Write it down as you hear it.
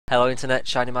Hello Internet,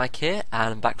 Shiny Mike here,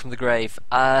 and I'm back from the grave.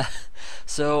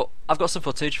 So I've got some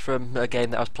footage from a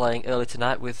game that I was playing earlier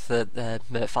tonight with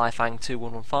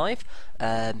Firefang2115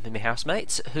 and my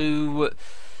housemates, who,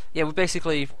 yeah, we're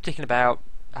basically kicking about,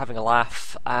 having a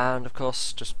laugh, and of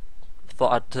course just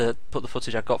thought I'd put the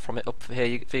footage I got from it up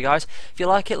here for you guys. If you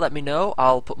like it, let me know.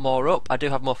 I'll put more up. I do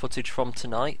have more footage from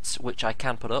tonight, which I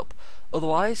can put up.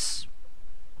 Otherwise,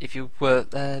 if you're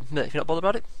not bothered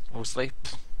about it, obviously.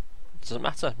 Doesn't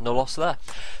matter, no loss there.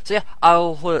 So yeah,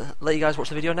 I'll let you guys watch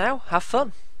the video now. Have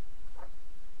fun.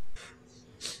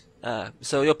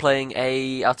 So you're playing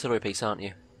a artillery piece, aren't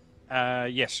you?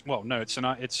 Yes. Well, no, it's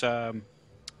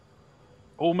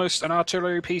almost an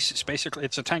artillery piece.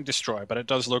 It's a tank destroyer, but it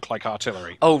does look like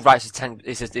artillery. Oh right, it's a tank.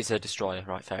 It's a destroyer.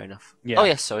 Right, fair enough. Yeah. Oh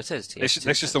yes, so it is.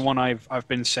 This is the one I've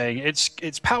been saying.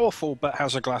 It's powerful, but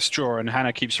has a glass jaw, and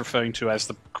Hannah keeps referring to as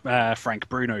the Frank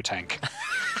Bruno tank.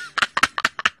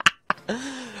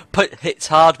 But hits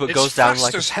hard, but it's goes down fast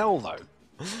like as hell, though.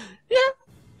 Yeah.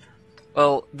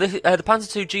 Well, the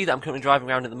Panzer II-G that I'm currently driving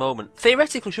around at the moment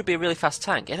theoretically should be a really fast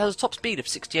tank. It has a top speed of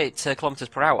 68 kilometers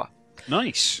per hour.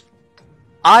 Nice.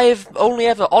 I've only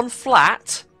ever on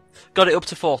flat got it up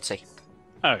to 40.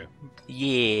 Oh.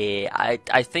 Yeah,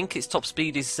 I think its top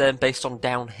speed is based on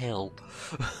downhill.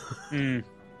 Either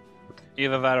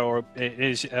that, or it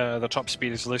is the top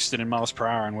speed is listed in miles per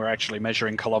hour, and we're actually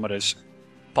measuring kilometers.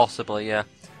 Possibly, yeah.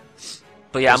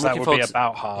 But yeah, I'm looking forward to... to...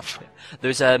 about half.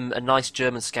 There's a nice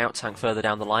German scout tank further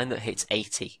down the line that hits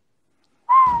 80.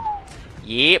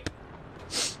 Yep.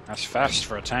 That's fast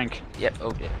for a tank. Yep,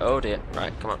 oh dear, oh dear.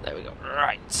 Right, come on, there we go.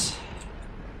 Right.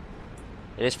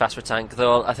 It is fast for a tank,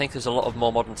 though I think there's a lot of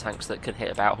more modern tanks that can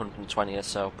hit about 120 or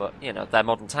so, but, you know, they're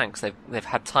modern tanks. They've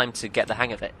had time to get the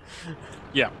hang of it.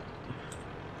 Yeah.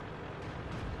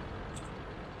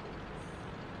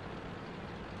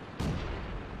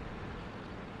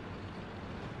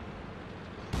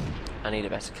 I need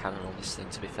a better cannon on this thing,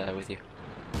 to be fair with you.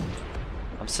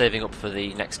 I'm saving up for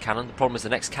the next cannon. The problem is the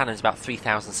next cannon is about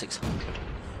 3,600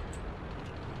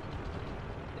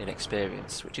 in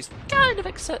experience, which is kind of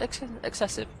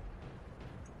excessive.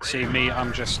 See, me, I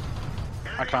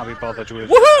can't be bothered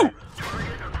with... Woohoo!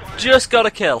 Just got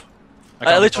a kill. I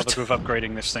can't be bothered with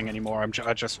upgrading this thing anymore. I'm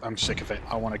sick of it.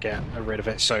 I want to get rid of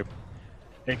it, so...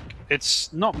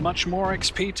 It's not much more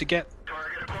XP to get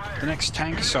the next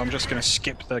tank, so I'm just going to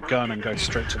skip the gun and go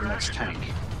straight to the next tank.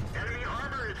 Enemy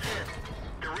armor is hit.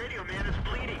 The radio man is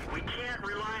bleeding. We can't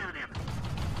rely on him.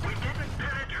 We didn't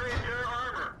penetrate their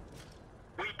armor.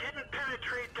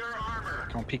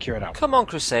 Come on, peek your head out. Come on,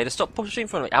 Crusader, stop pushing in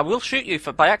front of me. I will shoot you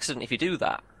by accident if you do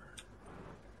that.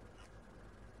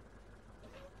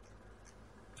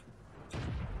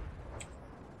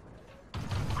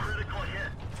 Critical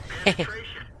hit.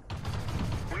 Penetration.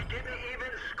 We didn't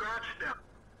even scratch them.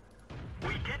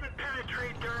 We didn't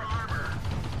penetrate their armor.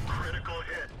 Critical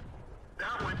hit.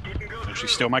 That one didn't go through. She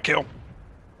stole my kill.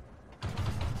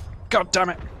 God damn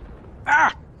it!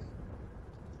 Ah!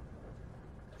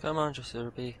 Come on,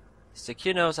 Dressura B. Stick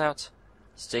your nose out.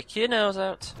 Stick your nose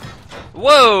out.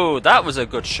 Whoa! That was a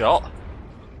good shot.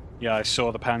 Yeah, I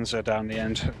saw the Panzer down the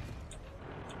end.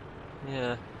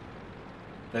 Yeah.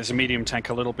 There's a medium tank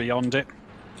a little beyond it,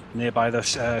 nearby the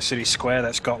city square,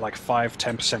 that's got like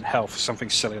 5-10% health, something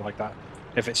silly like that,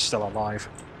 if it's still alive.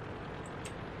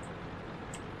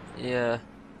 Yeah.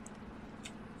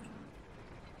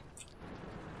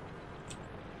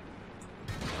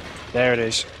 There it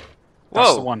is. That's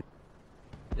Whoa! the one.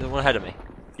 You're the one ahead of me.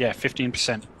 Yeah,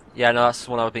 15%. Yeah, no, that's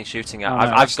the one I've been shooting at. Oh, no,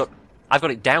 I've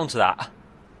got it down to that.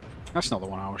 That's not the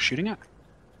one I was shooting at.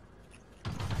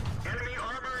 Enemy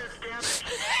armor is damaged.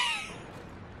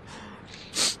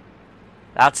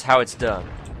 That's how it's done.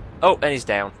 Oh, and he's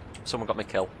down. Someone got me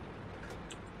kill.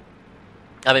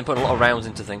 I've been putting a lot of rounds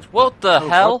into things. What the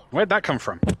hell? Where'd that come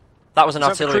from? That was an Is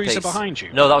that the artillery cruiser piece. behind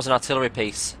you? No, that was an artillery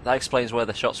piece. That explains where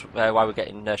the shots, why we're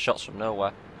getting shots from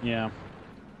nowhere. Yeah.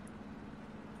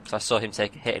 So I saw him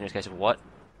take a hit in his case of what?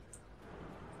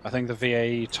 I think the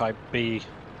VAE Type B,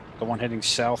 the one heading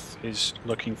south, is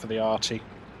looking for the arty.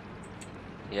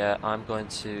 Yeah, I'm going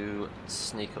to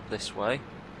sneak up this way.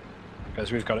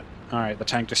 Because we've got it. Alright, the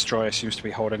tank destroyer seems to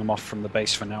be holding them off from the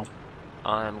base for now.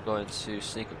 I'm going to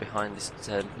sneak up behind this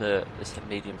this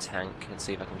medium tank and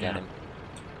see if I can get him.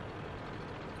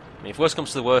 I mean, if worst comes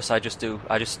to the worst, I just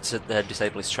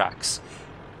disable his tracks.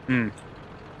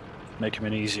 Make him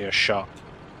an easier shot.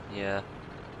 Yeah,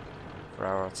 for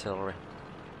our artillery.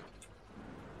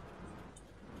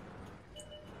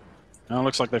 Now it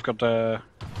looks like they've got an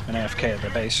AFK at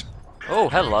their base. Oh,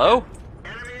 hello!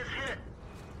 Enemy is hit.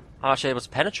 I'm actually able to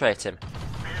penetrate him.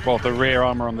 Well, the rear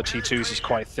armor on the T2s is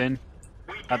quite thin.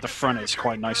 We didn't At the front, it's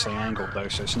quite nicely angled though,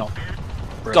 so it's not.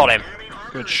 Got him.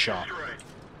 Good shot.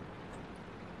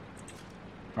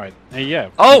 Right. Yeah.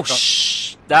 Oh, we've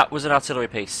got that was an artillery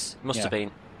piece. Must Yeah. have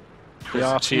been. the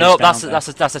RT No, is down there.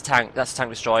 that's a tank. That's a tank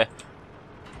destroyer.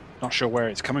 Not sure where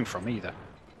it's coming from either.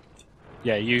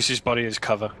 Yeah, use his body as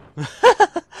cover. I'm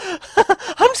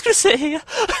just gonna sit here.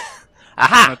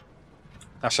 Aha!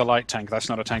 That's a light tank. That's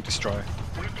not a tank destroyer.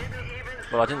 We didn't even.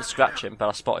 Well, I didn't scratch him, but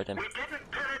I spotted him. We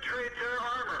didn't penetrate their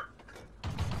armor.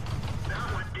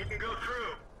 That one didn't go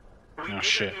through. We didn't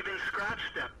shit. even scratch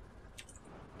them.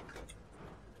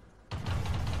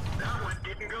 That one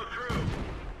didn't go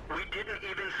through. We didn't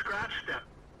even scratch them.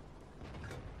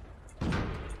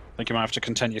 I think you might have to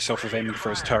content yourself with aiming for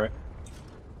his turret.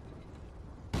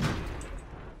 We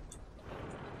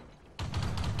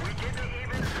didn't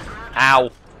even scratch. Ow!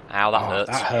 Ow, that Oh, hurts.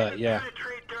 that hurt, yeah.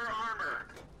 Penetrate their armor.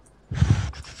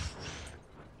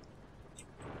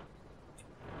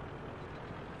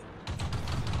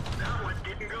 That one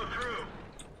didn't go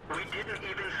through. We didn't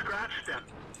even scratch them.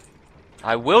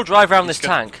 I will drive around this He's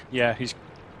gonna- tank. Yeah, he's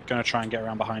gonna try and get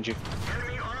around behind you.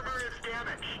 Enemy armor is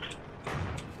damaged.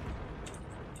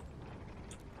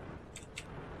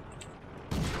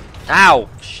 Ow!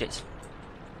 Shit.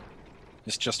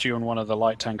 It's just you and one other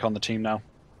light tank on the team now.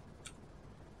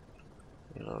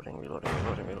 Reloading, reloading,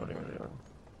 reloading, reloading, reloading.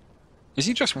 Is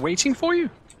he just waiting for you?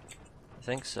 I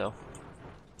think so.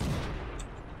 Enemy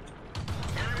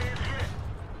is hit.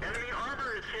 Enemy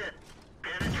armor is hit.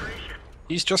 Penetration.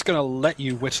 He's just gonna let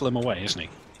you whittle him away, isn't he?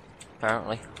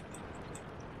 Apparently.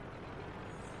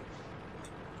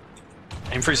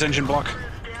 Aim for his engine block. Armor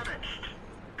is damaged.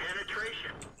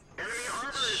 Penetration. Enemy armor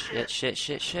is hit.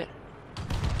 Shit.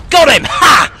 Got him!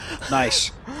 Ha!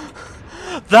 Nice.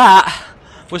 That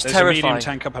was There's a medium terrifying.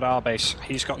 tank up at our base.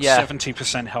 He's got Yeah.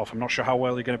 70% health. I'm not sure how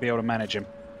well you're going to be able to manage him.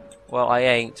 Well, I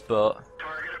ain't, but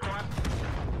Target acquired.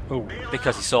 Oh,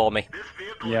 because he saw me. This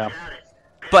vehicle Yeah. is at it.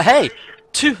 But hey,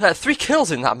 3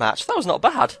 kills in that match. That was not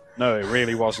bad. no, it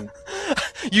really wasn't.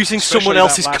 Using Especially someone that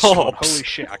else's last one. corpse. Holy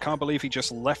shit, I can't believe he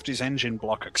just left his engine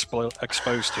block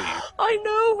exposed to you. I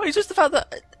know. It's just the fact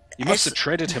that You must have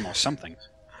treaded him or something.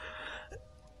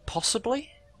 possibly,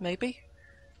 maybe.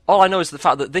 All I know is the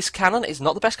fact that this cannon is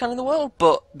not the best cannon in the world,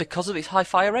 but because of its high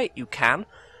fire rate, you can.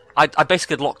 I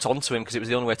basically had locked onto him because it was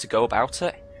the only way to go about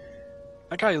it.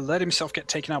 That guy let himself get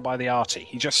taken out by the arty.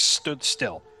 He just stood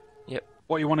still. Yep.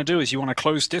 What you want to do is you want to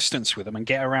close distance with them and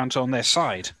get around on their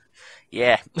side.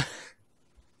 Yeah.